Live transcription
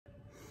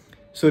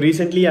So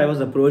recently I was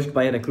approached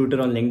by a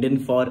recruiter on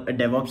LinkedIn for a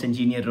DevOps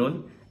engineer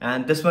role,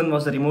 and this one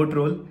was a remote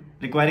role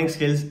requiring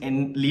skills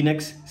in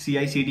Linux,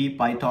 CI/CD,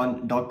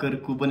 Python, Docker,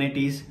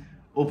 Kubernetes,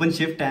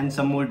 OpenShift and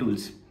some more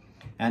tools.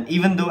 And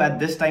even though at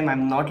this time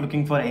I'm not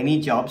looking for any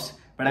jobs,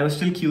 but I was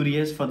still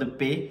curious for the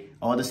pay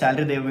or the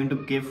salary they were going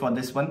to give for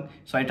this one.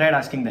 So I tried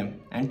asking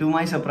them, and to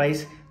my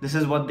surprise, this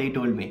is what they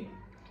told me.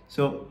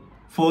 So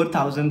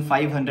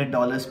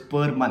 $4,500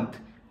 per month,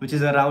 which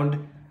is around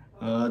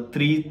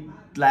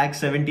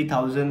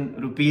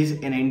 3,70,000 rupees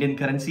in Indian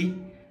currency.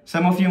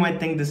 Some of you might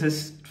think this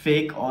is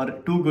fake or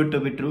too good to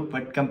be true,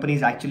 but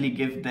companies actually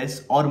give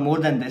this or more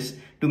than this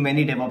to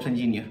many DevOps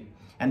engineers.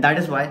 And that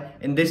is why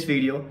in this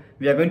video,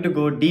 we are going to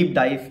go deep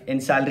dive in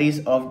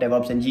salaries of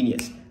DevOps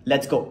engineers.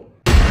 Let's go.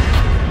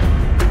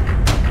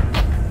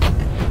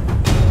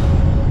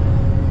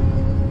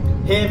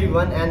 Hey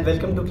everyone, and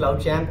welcome to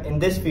Cloudchamp. In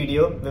this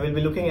video, we will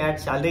be looking at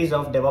salaries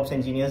of DevOps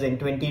engineers in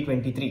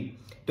 2023.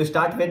 To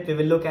start with, we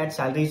will look at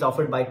salaries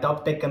offered by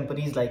top tech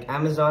companies like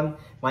Amazon,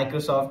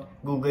 Microsoft,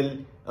 Google,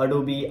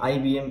 Adobe,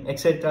 IBM,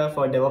 etc.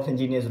 for DevOps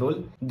engineers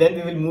role. Then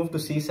we will move to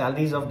see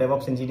salaries of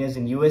DevOps engineers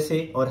in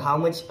USA, or how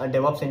much a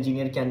DevOps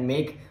engineer can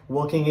make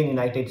working in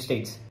United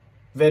States.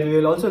 Where we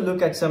will also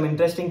look at some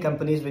interesting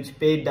companies which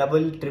pay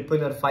double,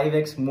 triple or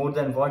 5x more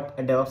than what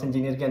a DevOps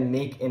engineer can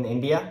make in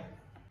India.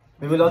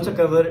 We will also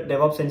cover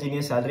DevOps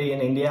engineer salary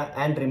in India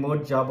and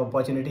remote job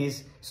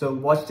opportunities. So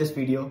watch this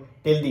video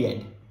till the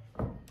end.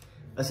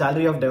 A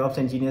salary of DevOps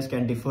engineers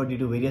can differ due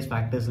to various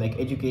factors like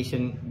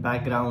education,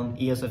 background,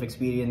 years of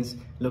experience,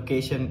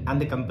 location,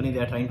 and the company they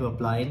are trying to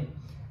apply in.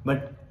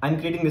 But I'm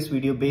creating this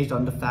video based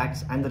on the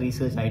facts and the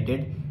research I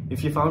did.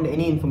 If you found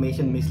any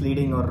information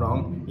misleading or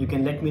wrong, you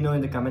can let me know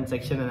in the comment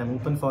section, and I'm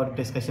open for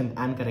discussion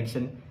and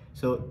correction.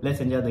 So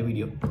let's enjoy the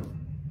video.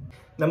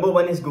 Number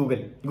one is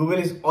Google. Google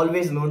is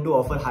always known to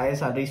offer higher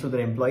salaries to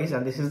their employees,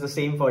 and this is the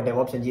same for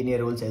DevOps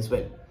engineer roles as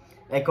well.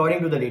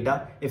 According to the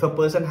data, if a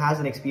person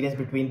has an experience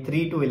between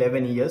 3 to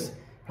 11 years,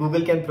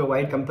 Google can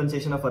provide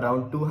compensation of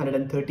around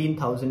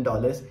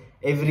 $213,000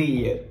 every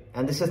year.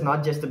 And this is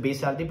not just the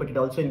base salary, but it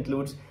also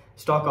includes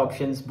stock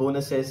options,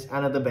 bonuses,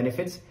 and other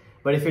benefits.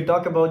 But if you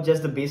talk about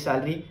just the base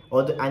salary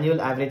or the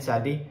annual average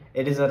salary,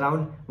 it is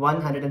around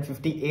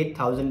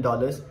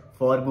 $158,000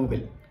 for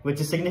Google, which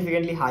is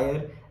significantly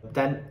higher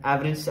than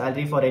average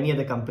salary for any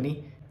other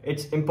company.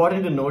 It's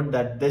important to note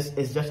that this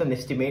is just an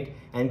estimate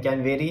and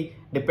can vary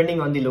depending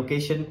on the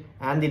location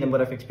and the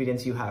number of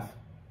experience you have.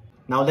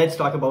 Now let's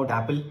talk about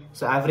Apple.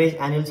 So average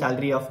annual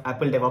salary of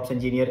Apple DevOps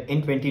engineer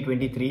in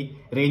 2023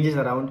 ranges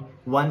around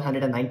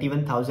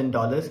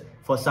 $191,000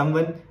 for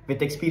someone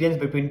with experience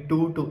between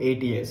 2 to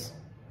 8 years.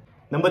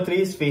 Number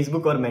 3 is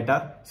Facebook or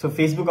Meta. So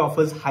Facebook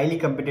offers highly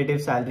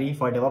competitive salary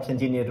for DevOps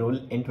engineer role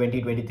in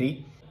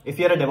 2023. If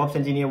you're a DevOps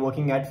engineer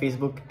working at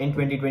Facebook in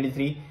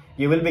 2023,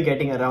 you will be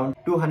getting around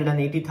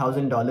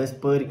 $280,000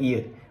 per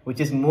year, which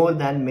is more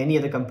than many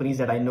other companies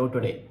that I know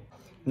today.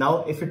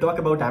 Now, if you talk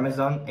about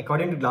Amazon,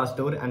 according to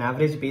Glassdoor, an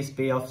average base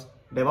pay of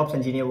DevOps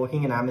engineer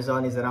working in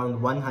Amazon is around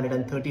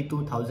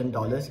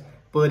 $132,000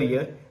 per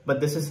year.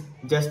 But this is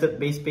just the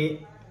base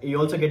pay. You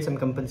also get some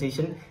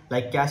compensation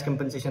like cash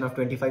compensation of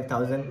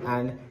 $25,000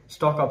 and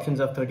stock options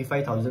of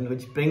 $35,000,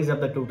 which brings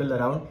up the total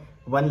around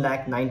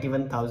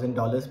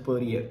 $191,000 per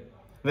year.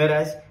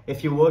 Whereas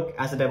if you work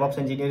as a DevOps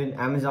engineer in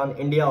Amazon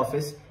India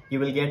office, you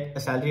will get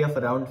a salary of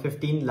around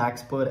 15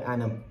 lakhs per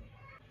annum.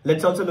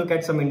 Let's also look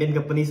at some Indian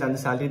companies and the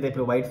salary they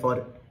provide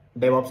for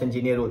DevOps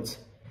engineer roles.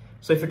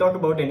 So if you talk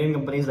about Indian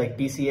companies like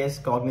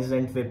TCS,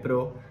 Cognizant,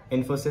 Wipro,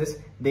 Infosys,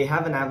 they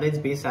have an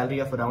average base salary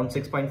of around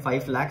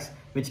 6.5 lakhs,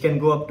 which can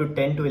go up to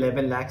 10 to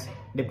 11 lakhs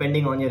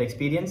depending on your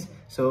experience.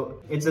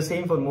 So it's the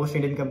same for most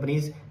Indian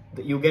companies.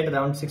 You get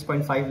around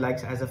 6.5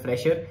 lakhs as a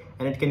fresher,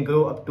 and it can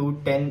go up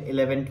to 10,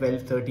 11,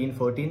 12, 13,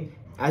 14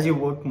 as you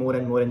work more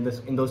and more in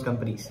those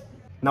companies.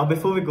 Now,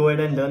 before we go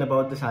ahead and learn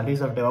about the salaries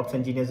of DevOps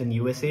engineers in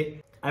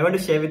USA, I want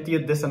to share with you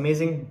this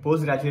amazing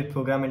postgraduate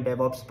program in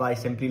DevOps by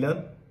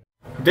Simplilearn.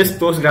 This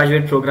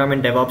postgraduate program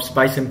in DevOps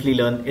by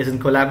Simplilearn is in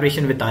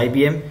collaboration with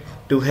IBM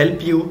to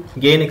help you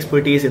gain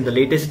expertise in the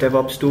latest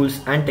DevOps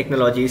tools and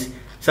technologies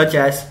such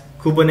as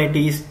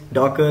Kubernetes,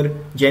 Docker,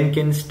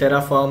 Jenkins,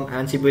 Terraform,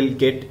 Ansible,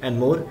 Git, and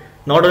more.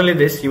 Not only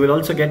this, you will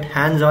also get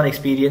hands-on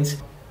experience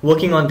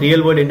working on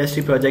real-world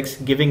industry projects,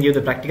 giving you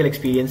the practical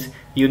experience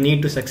you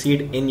need to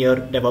succeed in your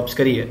DevOps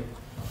career.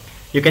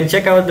 You can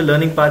check out the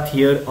learning path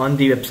here on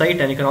the website,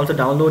 and you can also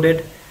download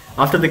it.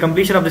 After the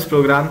completion of this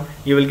program,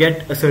 you will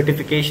get a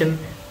certification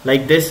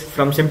like this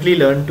from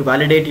Simplilearn to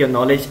validate your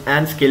knowledge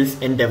and skills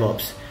in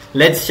DevOps.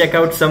 Let's check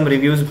out some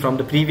reviews from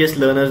the previous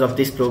learners of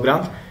this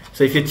program.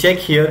 So if you check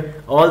here,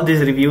 all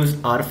these reviews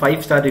are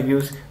 5-star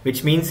reviews,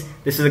 which means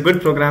this is a good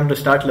program to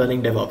start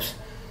learning DevOps.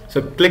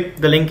 So click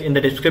the link in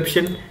the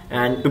description,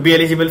 and to be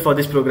eligible for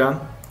this program,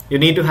 you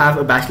need to have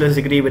a bachelor's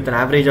degree with an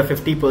average of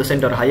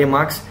 50% or higher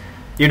marks.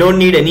 You don't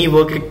need any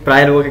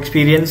prior work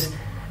experience,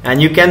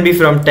 and you can be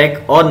from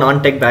tech or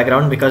non-tech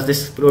background because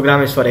this program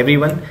is for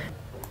everyone.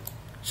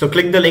 So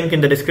click the link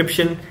in the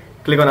description,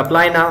 click on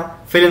apply now,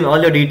 fill in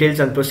all your details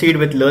and proceed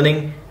with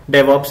learning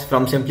DevOps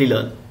from Simply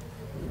Learn.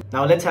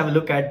 Now let's have a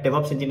look at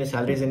DevOps engineer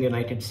salaries in the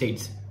United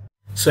States.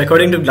 So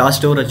according to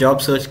Glassdoor, a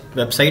job search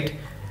website,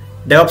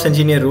 DevOps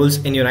engineer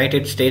roles in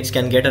United States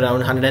can get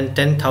around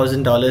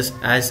 $110,000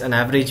 as an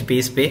average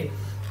base pay.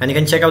 And you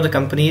can check out the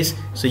companies.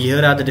 So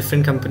here are the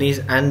different companies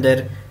and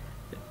their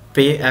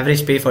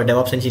average pay for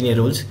DevOps engineer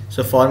roles.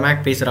 So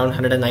Formac pays around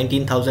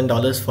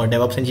 $119,000 for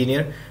DevOps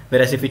engineer,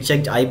 whereas if you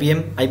checked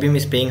IBM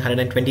is paying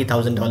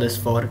 $120,000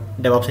 for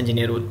DevOps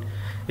engineer role.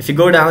 If you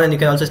go down, and you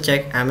can also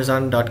check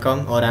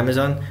Amazon.com or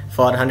Amazon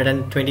for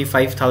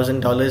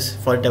 $125,000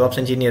 for DevOps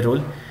engineer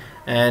role.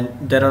 And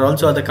there are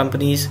also other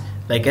companies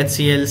like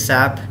HCL,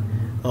 SAP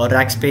or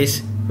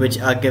Rackspace which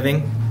are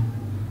giving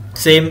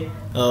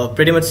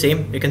pretty much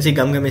same. You can see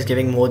GumGum is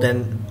giving more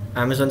than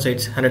Amazon, so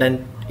it's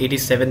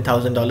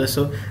 $187,000.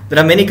 So there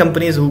are many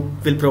companies who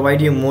will provide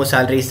you more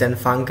salaries than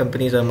FANG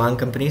companies or MANG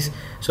companies.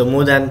 So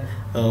more than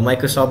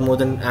Microsoft, more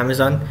than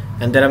Amazon,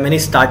 and there are many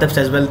startups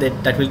as well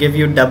that will give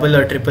you double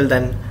or triple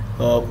than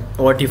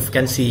what you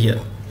can see here.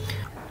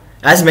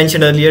 As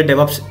mentioned earlier,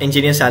 DevOps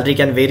engineer salary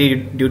can vary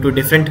due to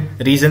different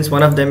reasons.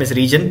 One of them is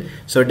region.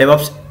 So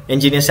DevOps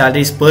engineer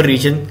salaries per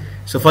region.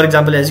 So for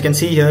example, as you can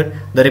see here,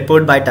 the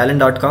report by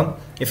talent.com,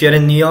 if you're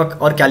in New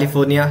York or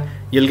California,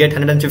 you'll get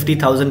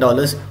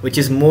 $150,000, which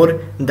is more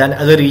than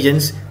other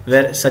regions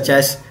where such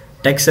as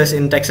Texas.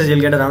 In Texas, you'll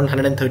get around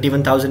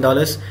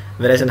 $131,000,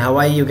 whereas in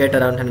Hawaii, you get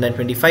around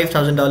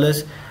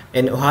 $125,000.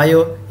 In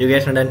Ohio, you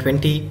get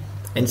 $120,000.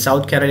 In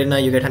South Carolina,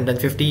 you get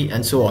 $150,000,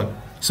 and so on.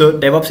 So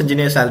DevOps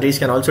engineer salaries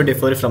can also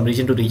differ from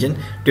region to region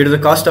due to the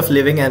cost of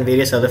living and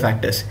various other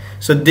factors.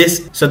 So this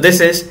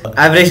is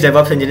average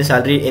DevOps engineer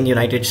salary in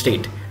United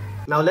States.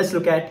 Now let's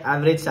look at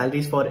average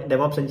salaries for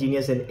DevOps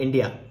engineers in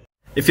India.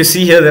 If you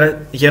see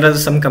here, here are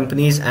some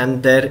companies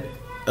and their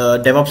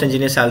DevOps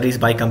engineer salaries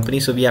by company.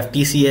 So we have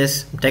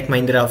TCS, Tech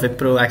Mahindra,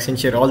 Wipro,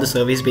 Accenture, all the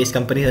service-based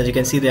companies. As you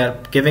can see, they are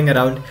giving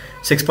around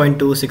 6.2,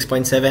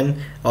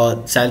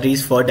 6.7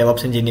 salaries for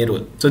DevOps engineer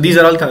role. So these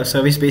are all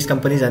service-based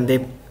companies, and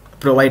they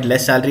provide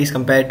less salaries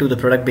compared to the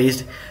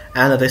product-based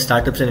and other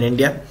startups in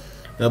India.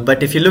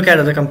 But if you look at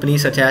other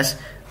companies such as,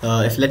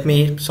 let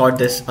me sort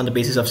this on the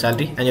basis of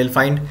salary, and you'll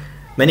find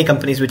many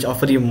companies which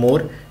offer you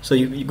more. So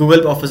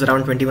Google offers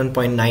around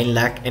 21.9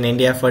 lakh in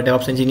India for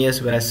DevOps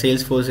engineers, whereas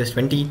Salesforce is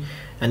 20.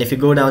 And if you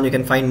go down, you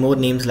can find more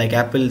names like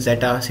Apple,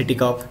 Zeta,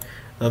 Citicorp.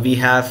 We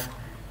have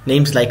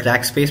names like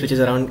Rackspace, which is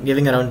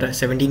giving around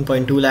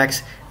 17.2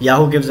 lakhs.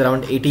 Yahoo gives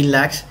around 18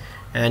 lakhs.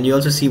 And you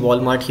also see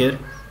Walmart here.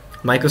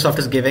 Microsoft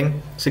is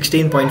giving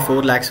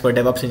 16.4 lakhs for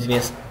DevOps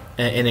engineers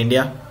in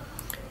India.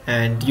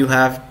 And you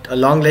have a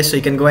long list, so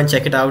you can go and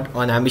check it out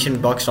on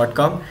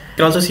ambitionbox.com. You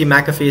can also see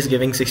McAfee is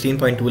giving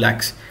 16.2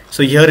 lakhs.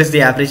 So here is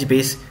the average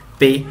base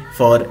pay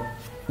for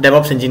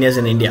DevOps engineers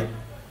in India.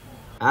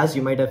 As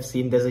you might have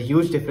seen, there's a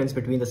huge difference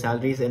between the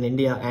salaries in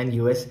India and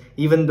US.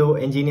 Even though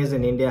engineers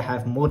in India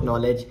have more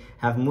knowledge,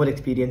 have more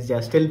experience, they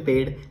are still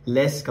paid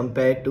less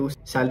compared to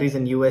salaries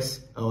in US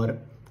or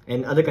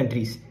in other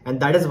countries, and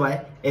that is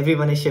why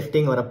everyone is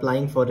shifting or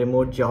applying for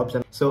remote jobs.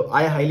 And so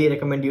I highly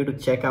recommend you to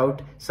check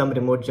out some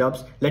remote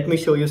jobs. Let me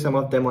show you some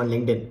of them on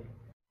LinkedIn.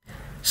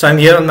 So I'm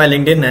here on my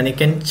LinkedIn, and you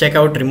can check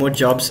out remote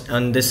jobs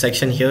on this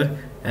section here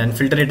and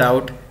filter it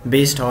out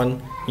based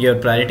on your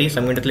priority. So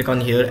I'm going to click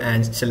on here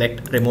and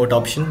select remote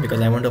option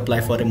because I want to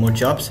apply for remote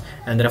jobs,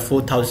 and there are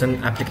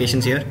 4,000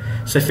 applications here.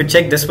 So if you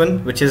check this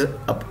one, which is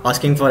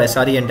asking for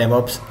SRE and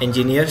DevOps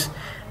engineers,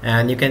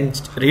 and you can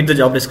read the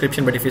job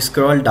description, but if you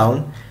scroll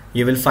down,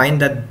 you will find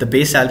that the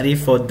base salary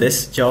for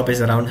this job is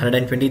around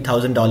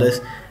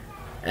 $120,000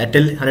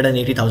 till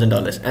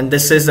 $180,000, and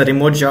this is a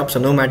remote job. So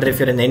no matter if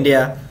you're in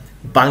India,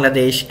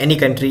 Bangladesh, any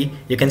country,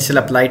 you can still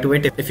apply to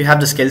it if you have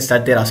the skills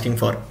that they're asking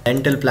for.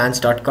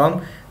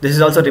 Dentalplans.com, this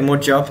is also a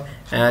remote job,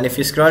 and if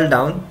you scroll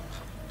down,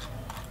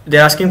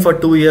 they're asking for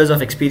 2 years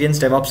of experience,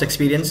 DevOps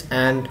experience,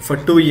 and for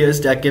 2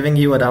 years they're giving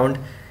you around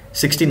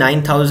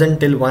 69,000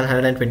 till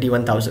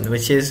 121,000,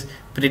 which is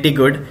pretty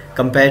good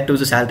compared to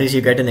the salaries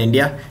you get in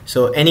India.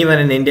 So anyone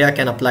in India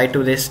can apply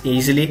to this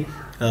easily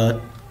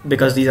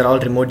because these are all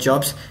remote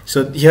jobs.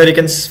 So here you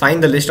can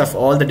find the list of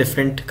all the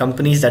different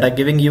companies that are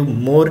giving you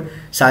more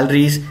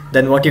salaries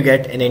than what you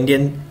get in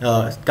Indian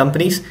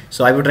companies.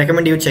 So I would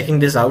recommend you checking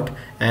this out,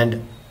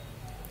 and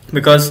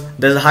because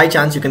there's a high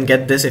chance you can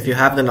get this if you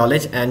have the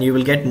knowledge, and you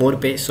will get more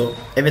pay, so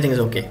everything is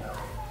okay.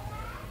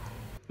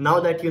 Now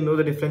that you know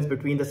the difference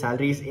between the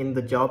salaries in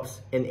the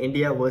jobs in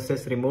India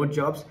versus remote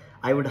jobs,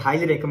 I would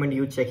highly recommend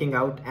you checking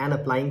out and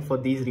applying for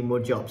these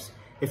remote jobs.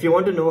 If you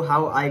want to know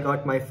how I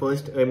got my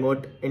first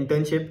remote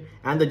internship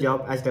and the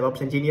job as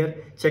DevOps engineer,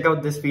 check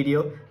out this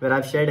video where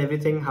I've shared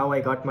everything how I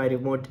got my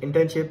remote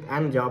internship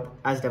and job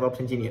as DevOps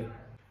engineer.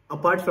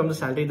 Apart from the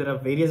salary, there are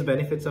various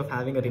benefits of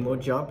having a remote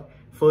job.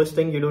 First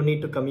thing, you don't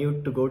need to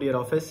commute to go to your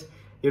office.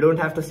 You don't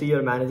have to see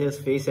your manager's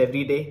face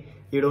every day.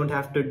 You don't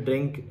have to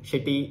drink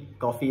shitty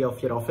coffee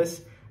of your office,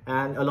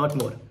 and a lot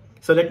more.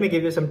 So let me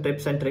give you some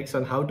tips and tricks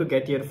on how to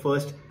get your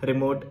first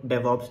remote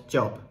DevOps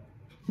job.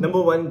 Number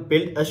one,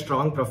 build a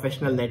strong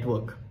professional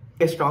network.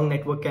 A strong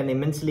network can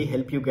immensely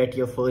help you get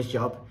your first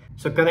job.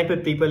 So connect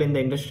with people in the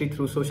industry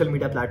through social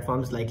media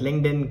platforms like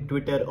LinkedIn,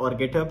 Twitter, or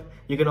GitHub.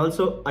 You can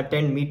also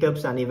attend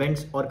meetups and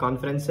events or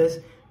conferences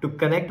to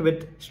connect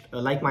with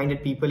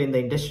like-minded people in the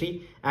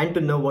industry and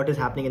to know what is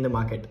happening in the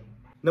market.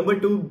 Number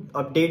 2,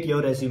 update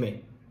your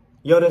resume.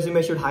 Your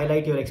resume should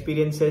highlight your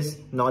experiences,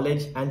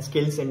 knowledge, and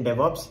skills in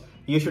DevOps.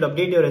 You should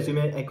update your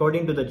resume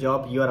according to the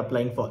job you are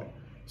applying for.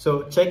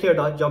 So check your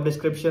job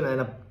description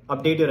and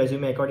update your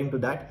resume according to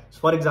that. So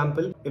for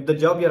example, if the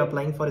job you're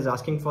applying for is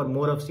asking for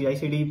more of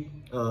CI/CD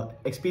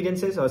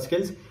experiences or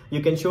skills,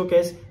 you can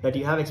showcase that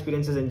you have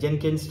experiences in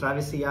Jenkins,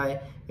 Travis CI,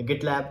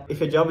 GitLab. If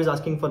your job is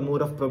asking for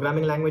more of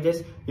programming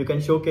languages, you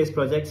can showcase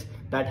projects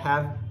that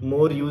have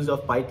more use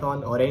of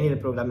Python or any other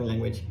programming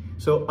language.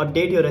 So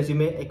update your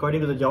resume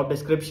according to the job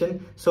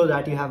description so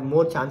that you have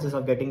more chances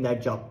of getting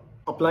that job.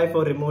 Apply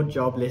for remote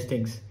job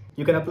listings.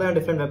 You can apply on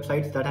different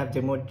websites that have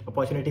remote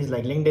opportunities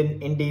like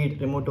LinkedIn,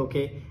 Indeed, Remote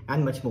OK,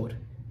 and much more.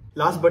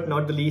 Last but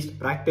not the least,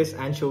 practice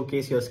and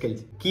showcase your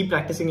skills. Keep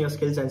practicing your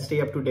skills and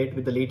stay up to date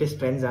with the latest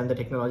trends and the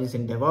technologies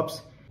in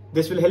DevOps.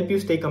 This will help you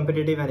stay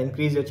competitive and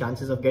increase your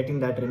chances of getting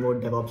that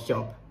remote DevOps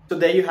job. So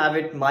there you have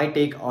it, my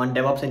take on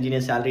DevOps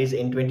engineer salaries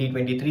in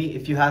 2023.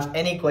 If you have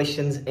any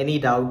questions, any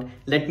doubt,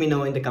 let me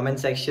know in the comment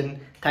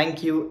section.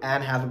 Thank you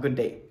and have a good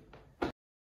day.